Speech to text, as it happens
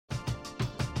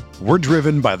We're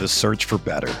driven by the search for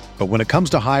better. But when it comes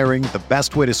to hiring, the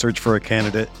best way to search for a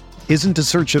candidate isn't to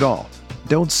search at all.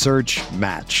 Don't search,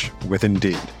 match with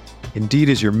Indeed. Indeed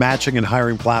is your matching and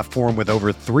hiring platform with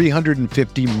over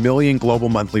 350 million global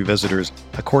monthly visitors,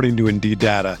 according to Indeed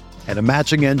data, and a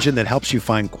matching engine that helps you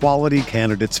find quality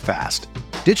candidates fast.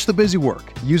 Ditch the busy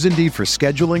work. Use Indeed for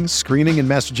scheduling, screening, and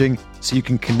messaging so you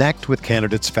can connect with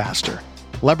candidates faster.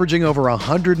 Leveraging over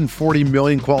 140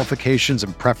 million qualifications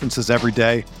and preferences every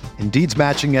day, Indeed's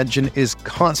matching engine is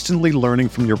constantly learning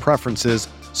from your preferences,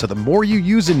 so the more you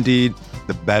use Indeed,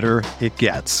 the better it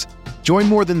gets. Join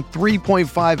more than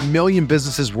 3.5 million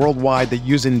businesses worldwide that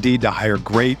use Indeed to hire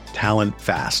great talent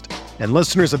fast. And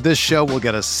listeners of this show will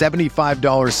get a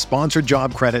 $75 sponsored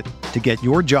job credit to get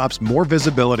your jobs more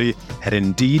visibility at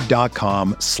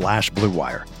Indeed.com/Blue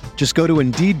Wire. Just go to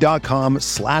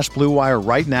Indeed.com/Blue Wire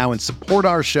right now and support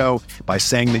our show by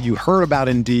saying that you heard about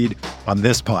Indeed on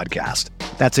this podcast.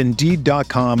 That's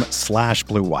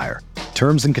Indeed.com/Blue Wire.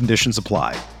 Terms and conditions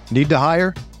apply. Need to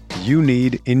hire? You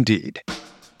need Indeed.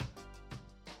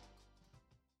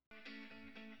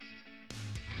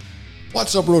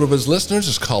 What's up, RotoViz listeners?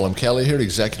 It's Colin Kelly here,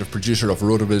 executive producer of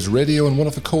RotoViz Radio and one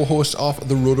of the co-hosts of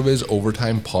the RotoViz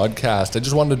Overtime podcast. I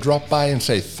just wanted to drop by and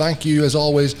say thank you, as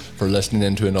always, for listening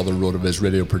in to another RotoViz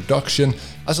Radio production.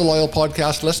 As a loyal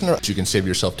podcast listener, you can save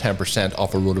yourself 10%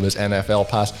 off a RotoViz NFL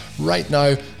pass right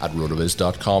now at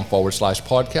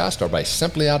rotoviz.com/podcast or by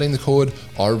simply adding the code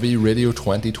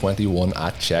RVRadio2021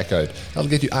 at checkout. That'll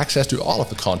get you access to all of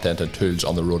the content and tools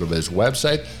on the RotoViz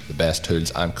website, the best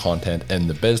tools and content in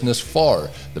the business for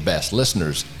the best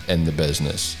listeners in the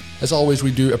business. As always, we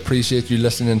do appreciate you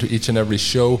listening to each and every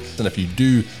show, and if you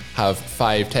do have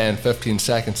 5, 10, 15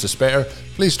 seconds to spare,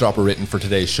 please drop a rating for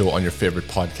today's show on your favorite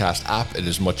podcast app. It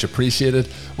is much appreciated.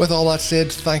 With all that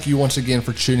said, thank you once again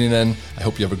for tuning in. I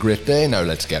hope you have a great day. Now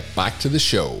let's get back to the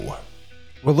show.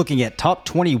 We're looking at top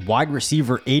 20 wide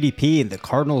receiver ADP in the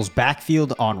Cardinals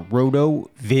backfield on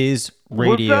RotoViz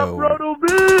Radio. What's up,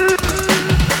 RotoViz?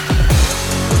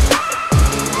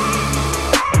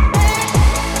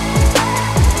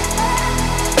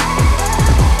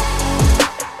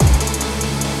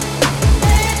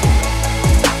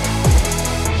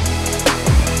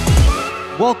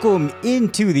 Welcome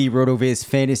into the RotoViz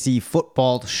Fantasy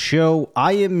Football Show.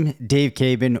 I am Dave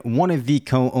Cabin, one of the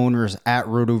co-owners at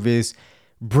RotoViz,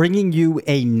 bringing you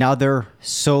another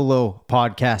solo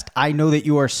podcast. I know that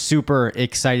you are super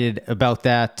excited about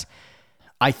that.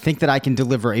 I think that I can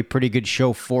deliver a pretty good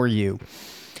show for you.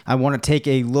 I want to take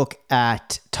a look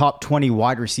at top 20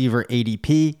 wide receiver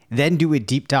ADP, then do a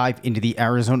deep dive into the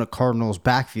Arizona Cardinals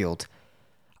backfield.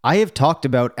 I have talked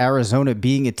about Arizona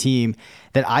being a team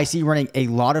that I see running a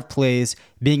lot of plays,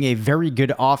 being a very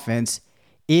good offense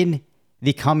in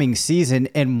the coming season,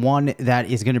 and one that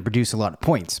is going to produce a lot of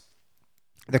points.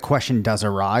 The question does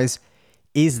arise,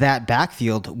 is that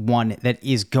backfield one that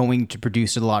is going to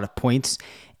produce a lot of points?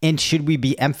 And should we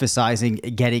be emphasizing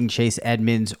getting Chase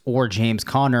Edmonds or James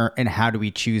Conner, and how do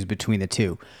we choose between the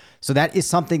two? So that is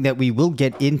something that we will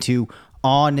get into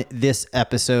on this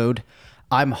episode.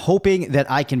 I'm hoping that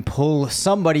I can pull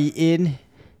somebody in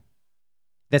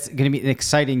that's going to be an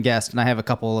exciting guest, and I have a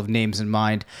couple of names in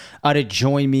mind, to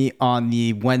join me on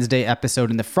the Wednesday episode.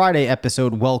 And the Friday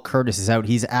episode, Will Curtis is out.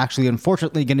 He's actually,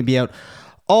 unfortunately, going to be out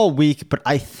all week, but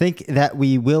I think that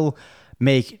we will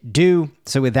make do.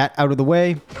 So with that out of the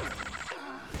way,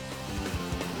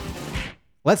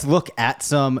 let's look at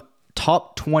some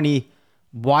top 20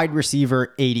 wide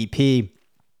receiver ADP.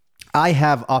 I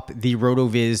have up the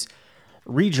RotoViz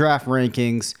redraft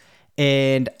rankings,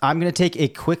 and I'm going to take a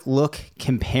quick look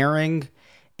comparing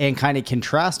and kind of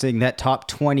contrasting that top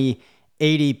 20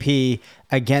 ADP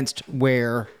against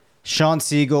where Sean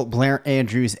Siegel, Blair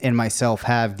Andrews, and myself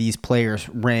have these players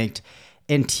ranked,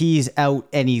 and tease out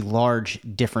any large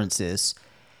differences.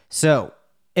 So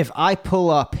if I pull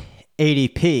up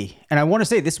ADP, and I want to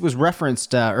say this was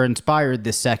referenced or inspired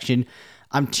this section,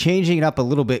 I'm changing it up a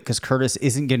little bit because Curtis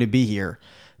isn't going to be here.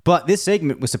 But this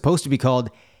segment was supposed to be called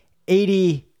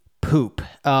 80 Poop.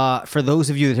 For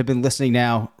those of you that have been listening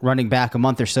now, running back a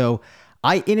month or so,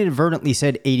 I inadvertently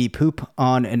said 80 Poop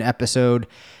on an episode,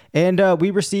 and we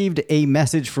received a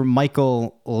message from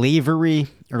Michael Lavery,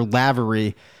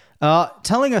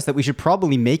 telling us that we should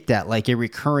probably make that like a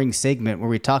recurring segment where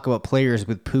we talk about players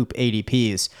with poop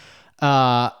ADPs.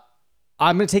 I'm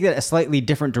going to take that a slightly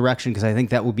different direction because I think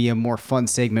that will be a more fun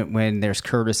segment when there's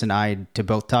Curtis and I to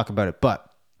both talk about it. But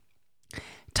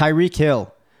Tyreek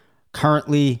Hill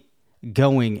currently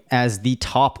going as the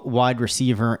top wide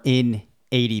receiver in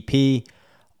ADP.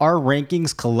 Our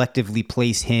rankings collectively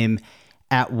place him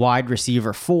at wide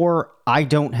receiver 4. I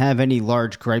don't have any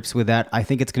large gripes with that. I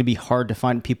think it's going to be hard to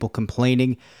find people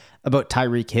complaining about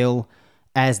Tyreek Hill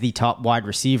as the top wide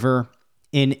receiver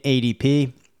in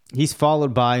ADP. He's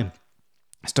followed by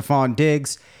Stephon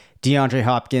Diggs, DeAndre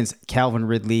Hopkins, Calvin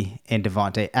Ridley, and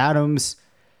Devontae Adams.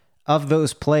 Of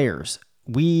those players,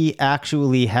 we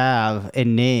actually have a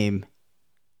name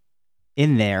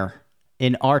in there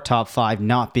in our top 5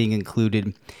 not being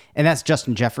included, and that's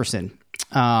Justin Jefferson.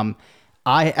 I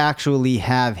actually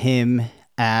have him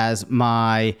as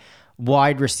my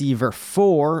wide receiver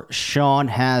 4. Sean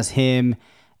has him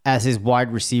as his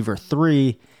wide receiver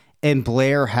 3, and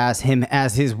Blair has him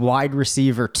as his wide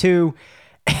receiver 2.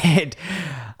 And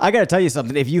I got to tell you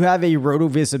something. If you have a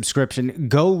RotoViz subscription,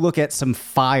 go look at some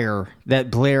fire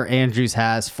that Blair Andrews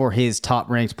has for his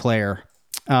top-ranked player.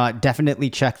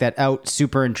 Definitely check that out.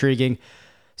 Super intriguing.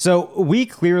 So we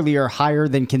clearly are higher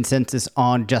than consensus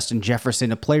on Justin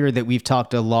Jefferson, a player that we've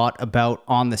talked a lot about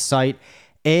on the site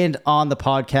and on the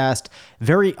podcast.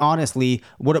 Very honestly,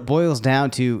 what it boils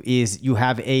down to is you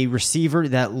have a receiver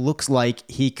that looks like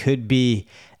he could be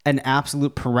an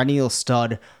absolute perennial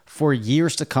stud for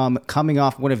years to come, coming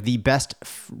off one of the best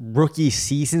rookie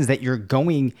seasons that you're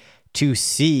going to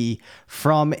see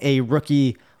from a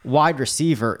rookie wide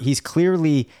receiver. He's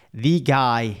clearly the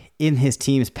guy in his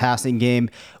team's passing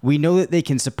game. We know that they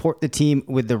can support the team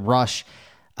with the rush.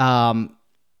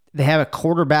 They have a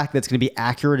quarterback that's going to be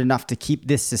accurate enough to keep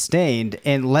this sustained.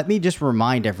 And let me just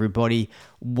remind everybody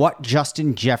what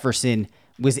Justin Jefferson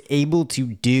was able to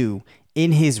do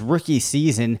in his rookie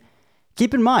season.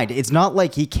 Keep in mind, it's not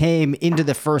like he came into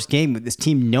the first game with this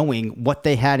team knowing what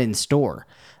they had in store.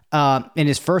 In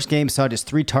his first game, saw just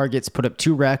 3 targets, put up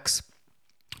 2 recs,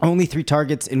 only 3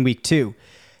 targets in week 2.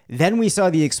 Then we saw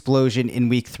the explosion in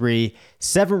week 3,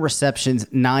 7 receptions,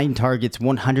 9 targets,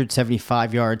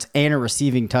 175 yards, and a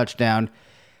receiving touchdown.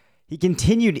 He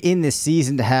continued in this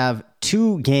season to have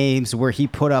 2 games where he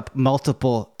put up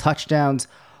multiple touchdowns.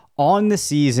 On the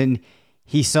season,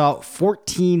 he saw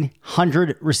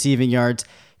 1,400 receiving yards,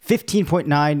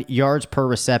 15.9 yards per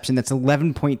reception. That's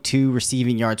 11.2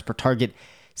 receiving yards per target,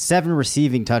 7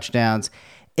 receiving touchdowns.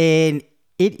 And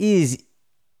it is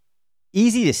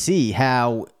easy to see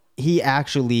how he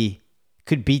actually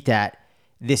could beat that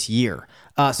this year.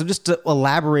 So just to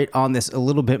elaborate on this a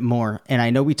little bit more, and I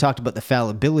know we talked about the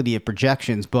fallibility of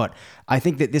projections, but I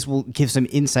think that this will give some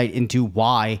insight into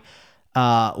why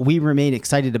we remain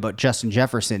excited about Justin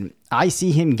Jefferson. I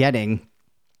see him getting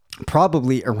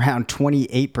probably around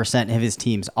 28% of his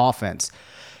team's offense.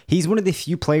 He's one of the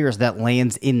few players that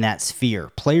lands in that sphere.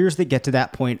 Players that get to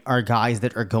that point are guys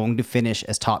that are going to finish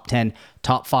as top 10,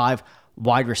 top 5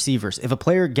 wide receivers. If a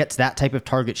player gets that type of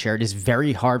target share, it is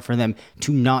very hard for them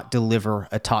to not deliver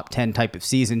a top 10 type of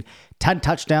season. 10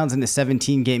 touchdowns in a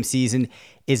 17-game season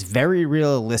is very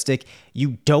realistic.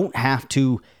 You don't have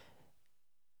to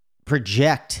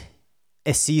project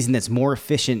a season that's more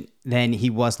efficient than he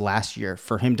was last year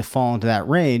for him to fall into that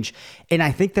range. And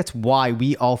I think that's why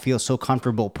we all feel so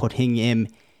comfortable putting him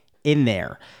in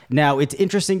there. Now, it's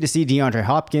interesting to see DeAndre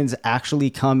Hopkins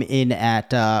actually come in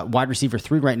at wide receiver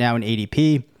 3 right now in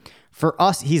ADP. For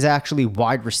us, he's actually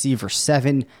wide receiver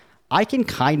 7. I can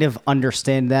kind of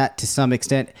understand that to some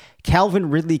extent.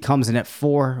 Calvin Ridley comes in at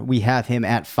 4. We have him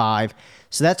at 5.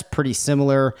 So that's pretty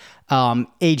similar.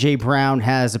 A.J. Brown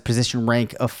has a position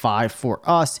rank of 5 for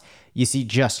us. You see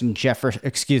Justin Jefferson,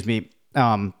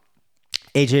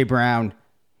 A.J. Brown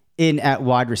in at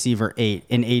wide receiver 8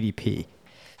 in ADP.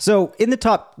 So in the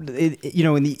top, in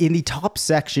the top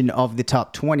section of the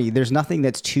top 20, there's nothing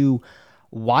that's too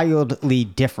wildly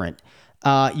different.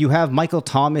 You have Michael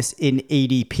Thomas in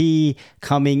ADP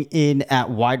coming in at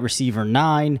wide receiver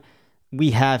 9.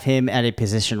 We have him at a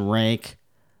position rank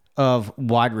of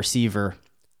wide receiver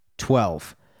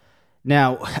 12.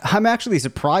 Now, I'm actually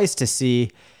surprised to see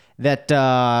that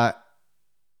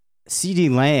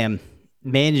CeeDee Lamb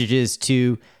manages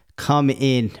to come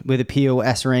in with a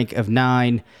POS rank of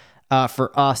 9.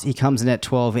 For us, he comes in at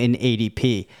 12 in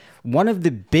ADP. One of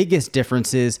the biggest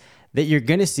differences that you're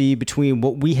going to see between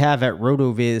what we have at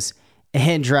RotoViz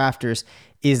and Drafters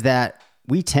is that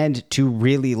we tend to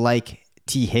really like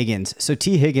T. Higgins. So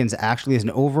T. Higgins actually has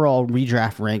an overall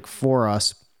redraft rank for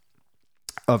us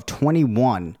of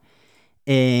 21.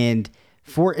 And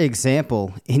for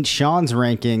example, in Sean's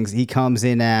rankings, he comes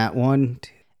in at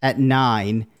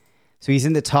 9. So he's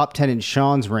in the top 10 in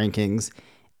Sean's rankings.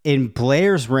 In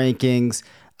Blair's rankings,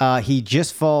 he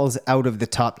just falls out of the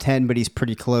top 10, but he's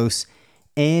pretty close.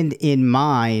 And in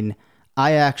mine,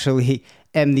 I actually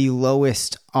am the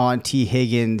lowest on T.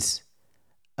 Higgins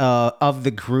of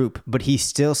the group, but he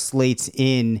still slates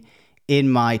in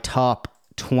my top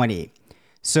 20.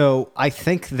 So I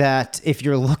think that if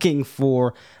you're looking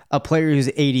for a player whose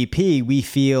ADP we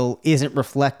feel isn't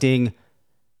reflecting,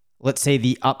 let's say,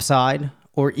 the upside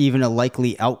or even a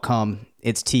likely outcome,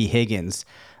 it's T. Higgins.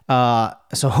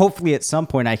 So hopefully at some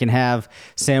point I can have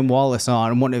Sam Wallace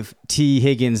on, one of T.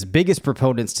 Higgins' biggest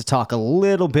proponents, to talk a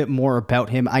little bit more about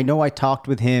him. I know I talked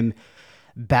with him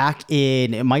back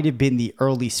in, it might have been the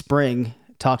early spring,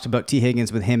 talked about T.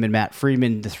 Higgins with him and Matt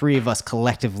Friedman. The three of us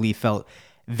collectively felt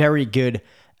very good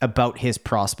about his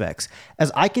prospects.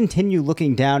 As I continue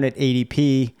looking down at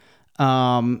ADP,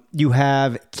 you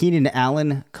have Keenan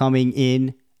Allen coming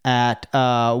in at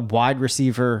wide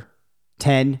receiver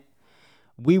 10.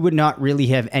 We would not really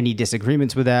have any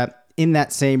disagreements with that. In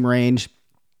that same range,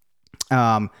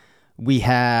 we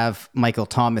have Michael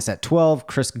Thomas at 12,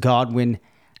 Chris Godwin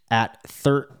at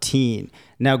 13.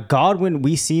 Now, Godwin,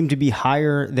 we seem to be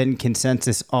higher than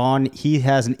consensus on. He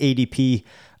has an ADP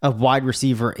of wide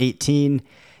receiver 18.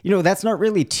 That's not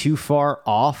really too far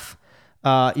off.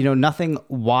 Nothing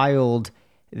wild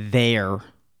there.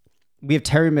 We have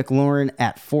Terry McLaurin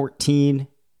at 14,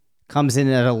 comes in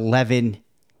at 11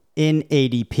 in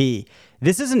ADP.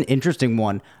 This is an interesting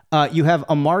one. You have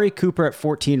Amari Cooper at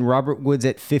 14, Robert Woods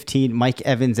at 15, Mike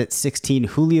Evans at 16,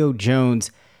 Julio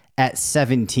Jones at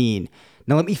 17.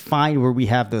 Now let me find where we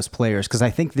have those players, because I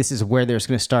think this is where there's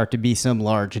going to start to be some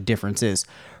large differences.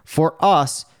 For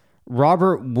us,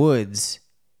 Robert Woods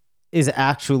is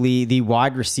actually the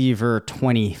wide receiver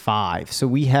 25. So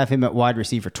we have him at wide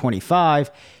receiver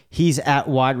 25. He's at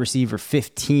wide receiver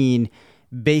 15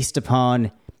 based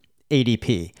upon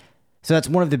ADP. So that's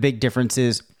one of the big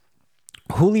differences.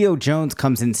 Julio Jones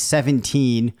comes in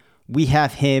 17. We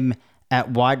have him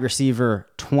at wide receiver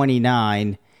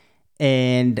 29.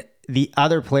 And the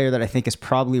other player that I think is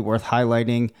probably worth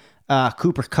highlighting,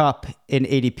 Cooper Kupp in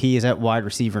ADP is at wide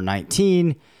receiver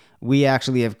 19. We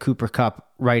actually have Cooper Kupp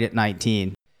right at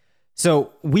 19.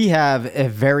 So we have a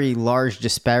very large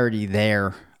disparity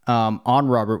there on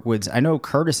Robert Woods. I know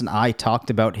Curtis and I talked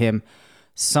about him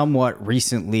somewhat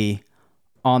recently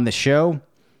on the show.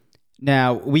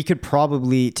 Now, we could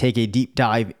probably take a deep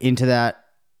dive into that.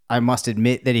 I must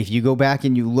admit that if you go back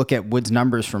and you look at Woods'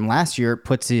 numbers from last year, it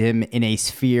puts him in a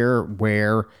sphere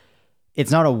where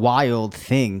it's not a wild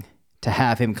thing to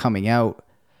have him coming out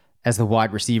as the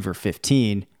wide receiver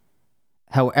 15.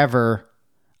 However,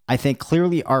 I think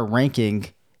clearly our ranking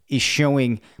is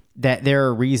showing that there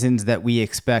are reasons that we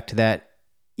expect that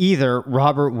either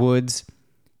Robert Woods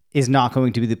is not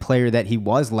going to be the player that he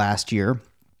was last year,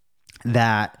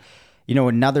 that,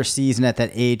 another season at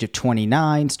that age of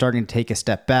 29, starting to take a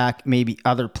step back, maybe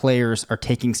other players are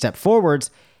taking step forwards,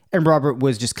 and Robert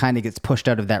Woods just kind of gets pushed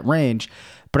out of that range.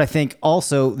 But I think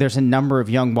also there's a number of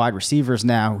young wide receivers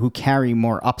now who carry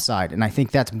more upside. And I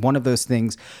think that's one of those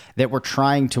things that we're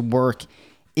trying to work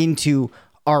into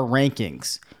our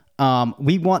rankings.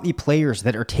 We want the players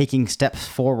that are taking steps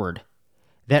forward,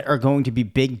 that are going to be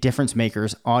big difference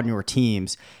makers on your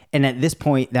teams. And at this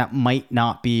point, that might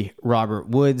not be Robert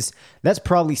Woods. That's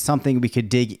probably something we could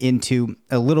dig into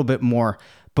a little bit more.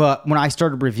 But when I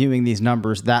started reviewing these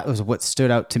numbers, that was what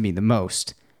stood out to me the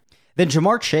most. Then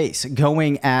Jamar Chase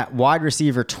going at wide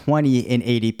receiver 20 in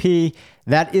ADP.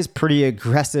 That is pretty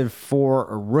aggressive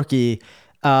for a rookie.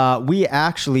 We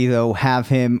actually, though, have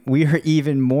him, we are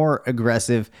even more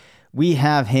aggressive. We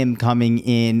have him coming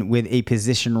in with a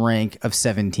position rank of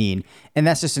 17. And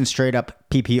that's just in straight up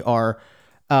PPR.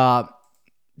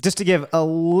 Just to give a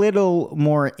little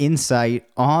more insight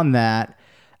on that,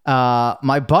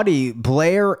 my buddy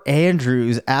Blair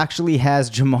Andrews actually has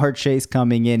Jamar Chase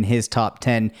coming in his top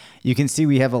 10. You can see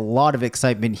we have a lot of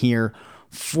excitement here.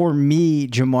 For me,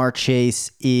 Jamar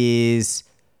Chase is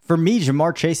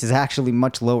actually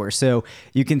much lower. So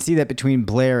you can see that between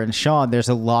Blair and Sean, there's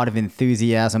a lot of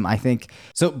enthusiasm, I think.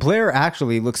 So Blair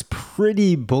actually looks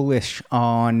pretty bullish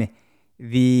on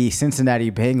the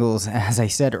Cincinnati Bengals. As I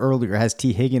said earlier, has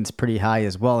T. Higgins pretty high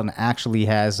as well, and actually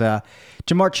has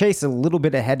Jamar Chase a little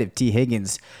bit ahead of T.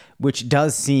 Higgins, which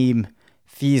does seem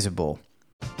feasible.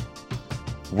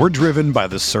 We're driven by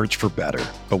the search for better.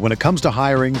 But when it comes to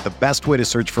hiring, the best way to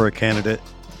search for a candidate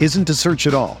isn't to search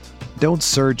at all. Don't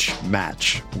search,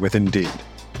 match with Indeed.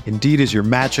 Indeed is your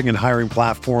matching and hiring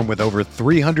platform with over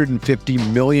 350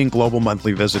 million global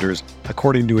monthly visitors,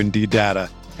 according to Indeed data,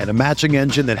 and a matching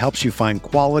engine that helps you find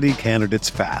quality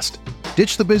candidates fast.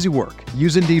 Ditch the busy work.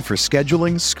 Use Indeed for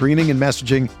scheduling, screening, and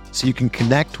messaging so you can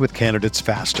connect with candidates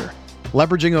faster.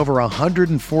 Leveraging over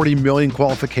 140 million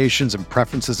qualifications and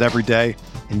preferences every day,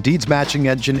 Indeed's matching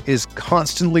engine is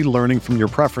constantly learning from your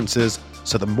preferences,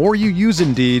 so the more you use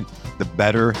Indeed, the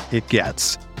better it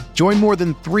gets. Join more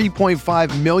than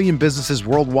 3.5 million businesses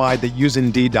worldwide that use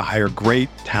Indeed to hire great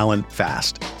talent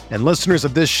fast. And listeners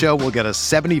of this show will get a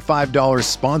 $75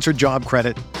 sponsored job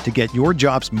credit to get your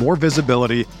jobs more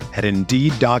visibility at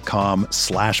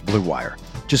Indeed.com/Blue Wire.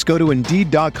 Just go to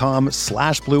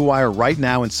Indeed.com/Blue Wire right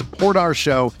now and support our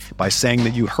show by saying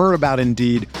that you heard about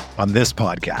Indeed on this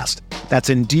podcast. That's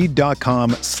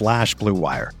Indeed.com/Blue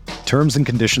Wire. Terms and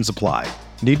conditions apply.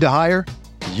 Need to hire?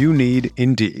 You need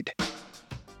Indeed.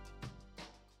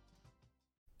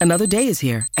 Another day is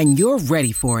here, and you're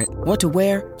ready for it. What to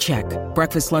wear? Check.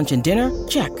 Breakfast, lunch, and dinner?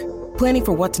 Check. Planning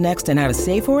for what's next and how to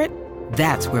save for it?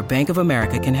 That's where Bank of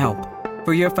America can help.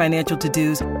 For your financial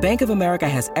to-dos, Bank of America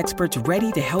has experts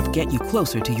ready to help get you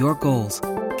closer to your goals.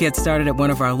 Get started at one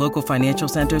of our local financial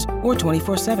centers or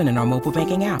 24/7 in our mobile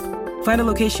banking app. Find a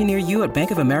location near you at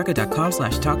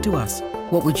bankofamerica.com/talktous.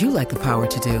 What would you like the power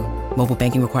to do? Mobile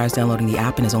banking requires downloading the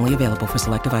app and is only available for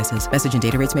select devices. Message and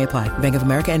data rates may apply. Bank of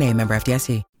America NA, member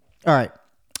FDIC. All right.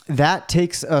 That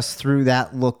takes us through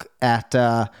that look at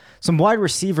some wide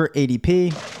receiver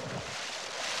ADP.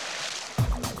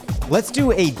 Let's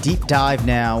do a deep dive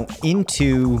now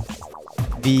into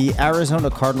the Arizona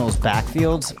Cardinals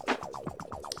backfields.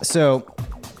 So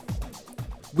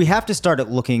we have to start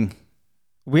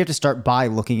by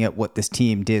looking at what this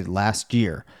team did last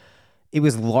year. It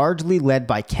was largely led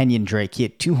by Kenyon Drake. He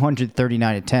had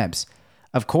 239 attempts.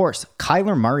 Of course,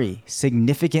 Kyler Murray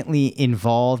significantly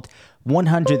involved,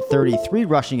 133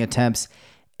 rushing attempts,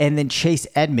 and then Chase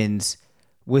Edmonds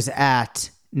was at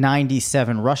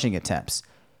 97 rushing attempts.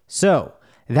 So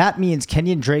that means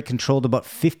Kenyon Drake controlled about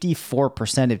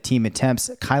 54% of team attempts,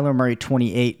 Kyler Murray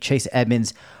 28%, Chase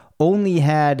Edmonds only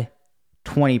had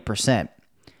 20%.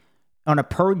 On a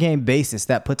per game basis,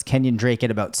 that puts Kenyon Drake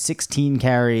at about 16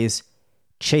 carries,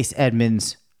 Chase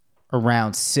Edmonds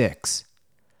around 6.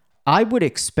 I would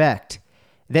expect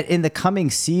that in the coming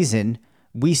season,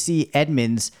 we see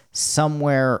Edmonds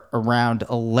somewhere around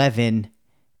 11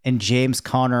 and James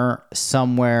Conner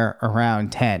somewhere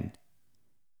around 10.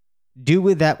 Do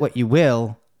with that what you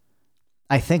will.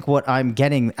 I think what I'm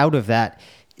getting out of that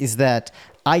is that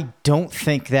I don't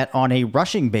think that on a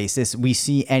rushing basis we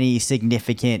see any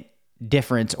significant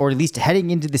difference, or at least heading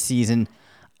into the season,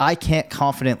 I can't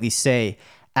confidently say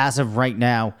as of right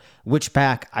now which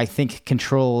back I think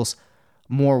controls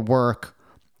more work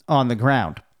on the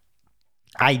ground.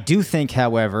 I do think,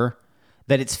 however,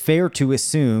 that it's fair to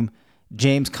assume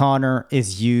James Conner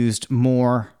is used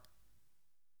more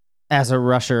as a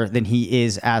rusher than he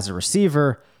is as a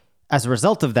receiver. As a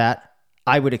result of that,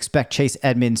 I would expect Chase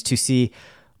Edmonds to see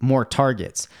more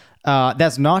targets.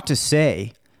 That's not to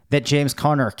say that James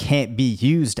Conner can't be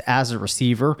used as a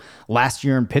receiver. Last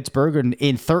year in Pittsburgh,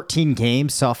 in 13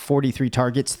 games, saw 43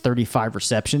 targets, 35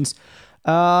 receptions.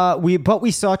 But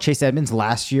we saw Chase Edmonds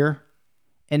last year,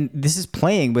 and this is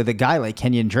playing with a guy like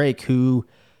Kenyon Drake, who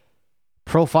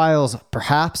profiles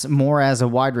perhaps more as a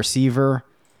wide receiver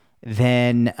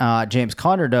than James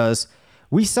Conner does.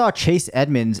 We saw Chase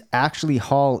Edmonds actually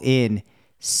haul in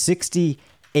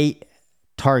 68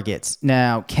 targets.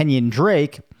 Now, Kenyon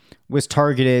Drake was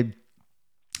targeted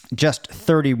just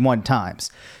 31 times.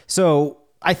 So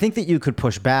I think that you could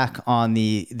push back on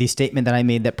the statement that I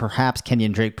made that perhaps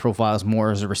Kenyon Drake profiles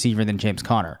more as a receiver than James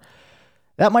Conner.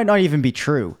 That might not even be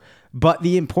true. But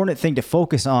the important thing to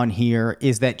focus on here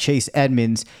is that Chase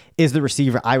Edmonds is the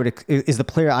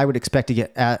player I would expect to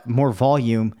get more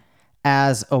volume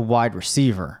as a wide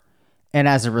receiver. And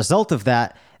as a result of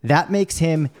that, that makes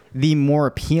him the more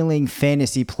appealing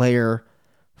fantasy player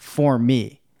for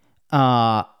me.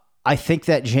 I think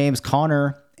that James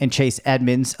Conner and Chase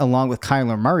Edmonds, along with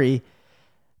Kyler Murray,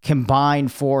 combine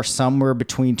for somewhere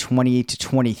between 28 to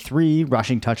 23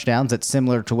 rushing touchdowns. That's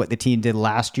similar to what the team did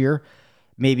last year.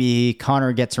 Maybe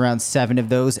Conner gets around 7 of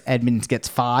those, Edmonds gets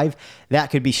 5.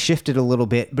 That could be shifted a little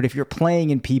bit, but if you're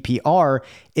playing in PPR,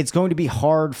 it's going to be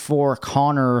hard for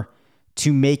Conner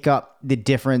to make up the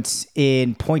difference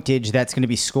in pointage that's going to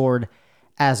be scored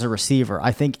as a receiver.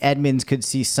 I think Edmonds could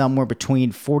see somewhere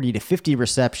between 40 to 50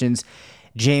 receptions.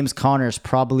 James Conner's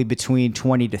probably between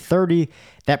 20 to 30.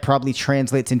 That probably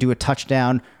translates into a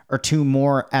touchdown or 2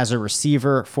 more as a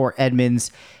receiver for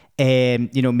Edmonds,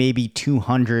 and maybe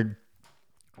 200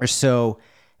 or so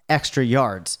extra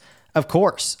yards. Of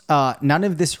course, none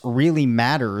of this really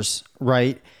matters,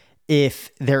 right,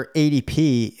 if their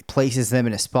ADP places them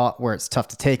in a spot where it's tough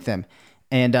to take them.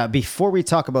 And before we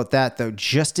talk about that, though,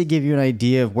 just to give you an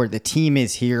idea of where the team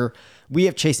is here, we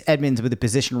have Chase Edmonds with a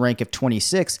position rank of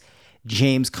 26,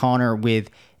 James Conner with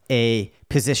a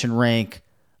position rank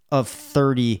of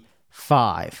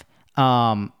 35.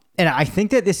 And I think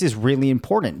that this is really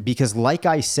important because, like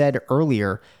I said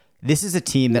earlier, this is a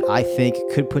team that I think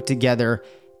could put together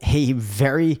a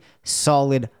very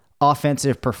solid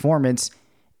offensive performance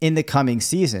in the coming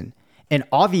season. And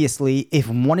obviously, if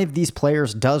one of these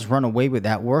players does run away with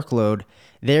that workload,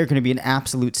 they're going to be an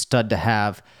absolute stud to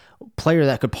have. Player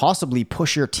that could possibly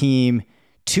push your team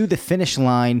to the finish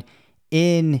line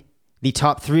in the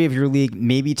top 3 of your league,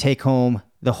 maybe take home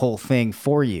the whole thing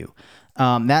for you.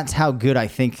 That's how good I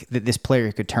think that this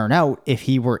player could turn out if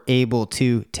he were able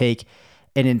to take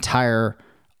an entire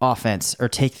offense or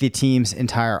take the team's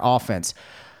entire offense.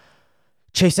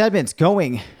 Chase Edmonds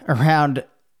going around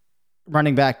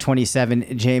running back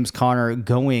 27, James Conner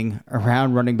going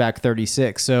around running back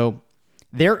 36. So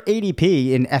their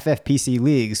ADP in FFPC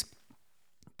leagues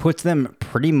puts them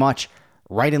pretty much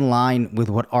right in line with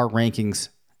what our rankings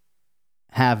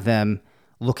have them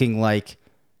looking like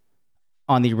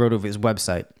on the RotoViz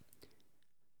website.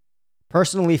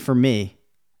 Personally, for me,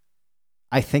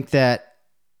 I think that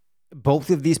both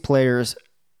of these players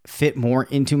fit more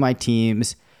into my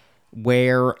teams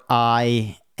where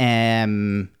I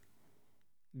am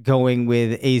going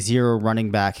with a 0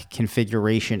 running back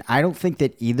configuration. I don't think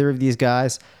that either of these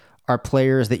guys are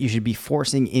players that you should be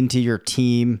forcing into your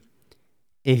team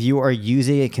if you are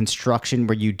using a construction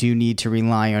where you do need to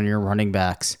rely on your running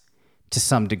backs to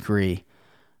some degree.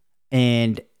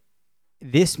 And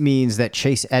this means that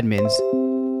Chase Edmonds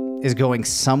is going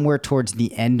somewhere towards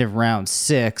the end of round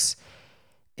 6,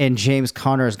 and James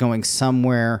Conner is going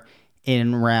somewhere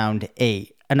in round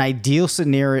 8. An ideal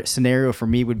scenario for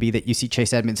me would be that you see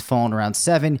Chase Edmonds falling around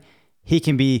 7. He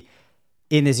can be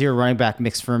in the 0 running back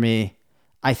mix for me.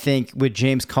 I think with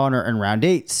James Conner in round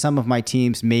 8, some of my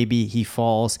teams, maybe he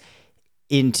falls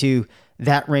into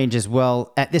that range as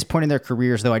well. At this point in their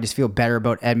careers, though, I just feel better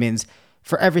about Edmonds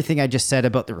for everything I just said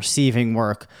about the receiving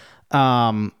work.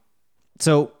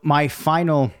 So my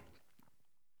final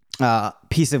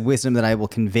piece of wisdom that I will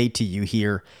convey to you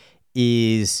here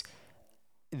is,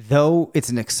 though it's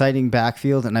an exciting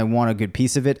backfield and I want a good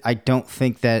piece of it, I don't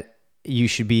think that you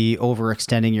should be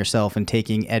overextending yourself and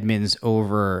taking Edmonds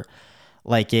over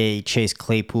like a Chase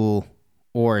Claypool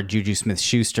or a Juju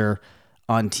Smith-Schuster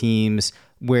on teams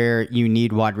where you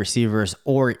need wide receivers,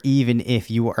 or even if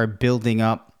you are building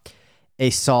up a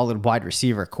solid wide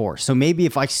receiver core. So maybe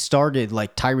if I started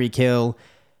like Tyreek Hill,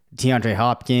 DeAndre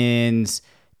Hopkins,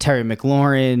 Terry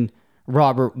McLaurin,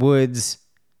 Robert Woods,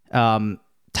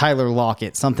 Tyler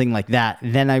Lockett, something like that,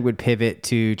 then I would pivot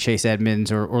to Chase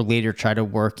Edmonds or later try to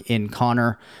work in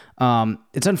Conner.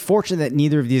 It's unfortunate that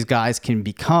neither of these guys can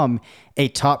become a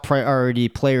top priority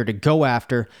player to go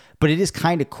after, but it is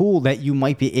kind of cool that you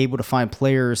might be able to find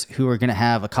players who are going to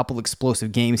have a couple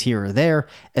explosive games here or there,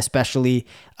 especially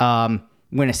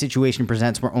when a situation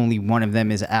presents where only one of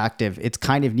them is active. It's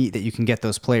kind of neat that you can get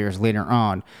those players later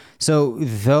on. So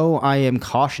though I am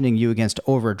cautioning you against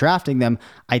overdrafting them,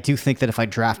 I do think that if I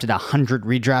drafted 100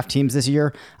 redraft teams this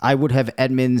year, I would have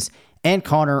Edmonds and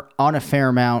Conner on a fair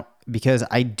amount because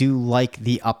I do like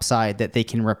the upside that they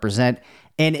can represent.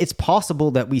 And it's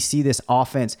possible that we see this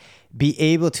offense be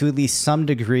able to at least some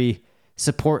degree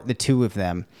support the two of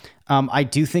them. I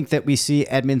do think that we see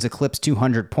Edmonds eclipse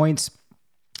 200 points.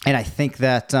 And I think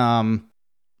that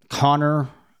Conner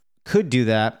could do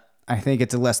that. I think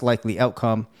it's a less likely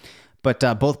outcome. But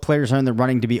both players are in the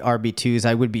running to be RB2s.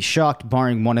 I would be shocked,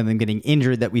 barring one of them getting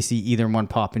injured, that we see either one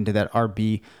pop into that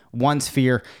RB1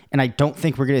 sphere. And I don't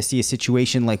think we're going to see a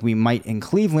situation like we might in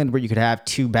Cleveland where you could have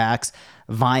two backs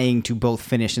vying to both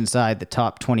finish inside the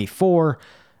top 24.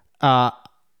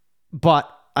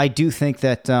 But I do think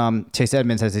that Chase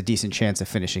Edmonds has a decent chance of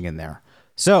finishing in there.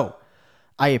 So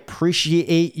I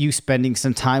appreciate you spending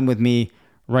some time with me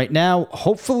right now.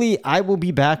 Hopefully, I will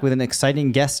be back with an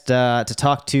exciting guest to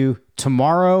talk to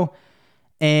tomorrow.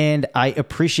 And I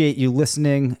appreciate you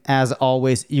listening. As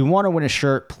always, you want to win a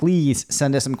shirt, please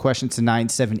send us some questions to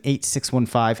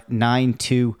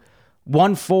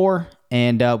 978-615-9214.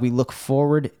 And we look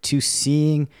forward to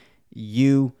seeing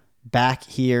you back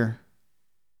here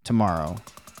tomorrow.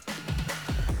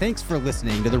 Thanks for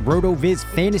listening to the RotoViz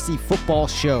Fantasy Football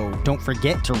Show. Don't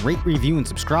forget to rate, review, and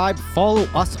subscribe. Follow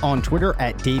us on Twitter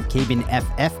at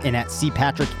DaveCabinFF and at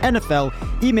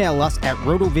CPatrickNFL. Email us at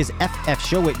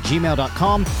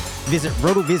rotovizffshow@gmail.com. Visit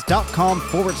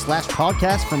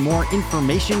rotoviz.com/podcast for more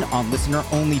information on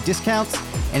listener-only discounts.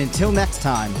 And until next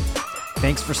time,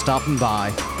 thanks for stopping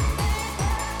by.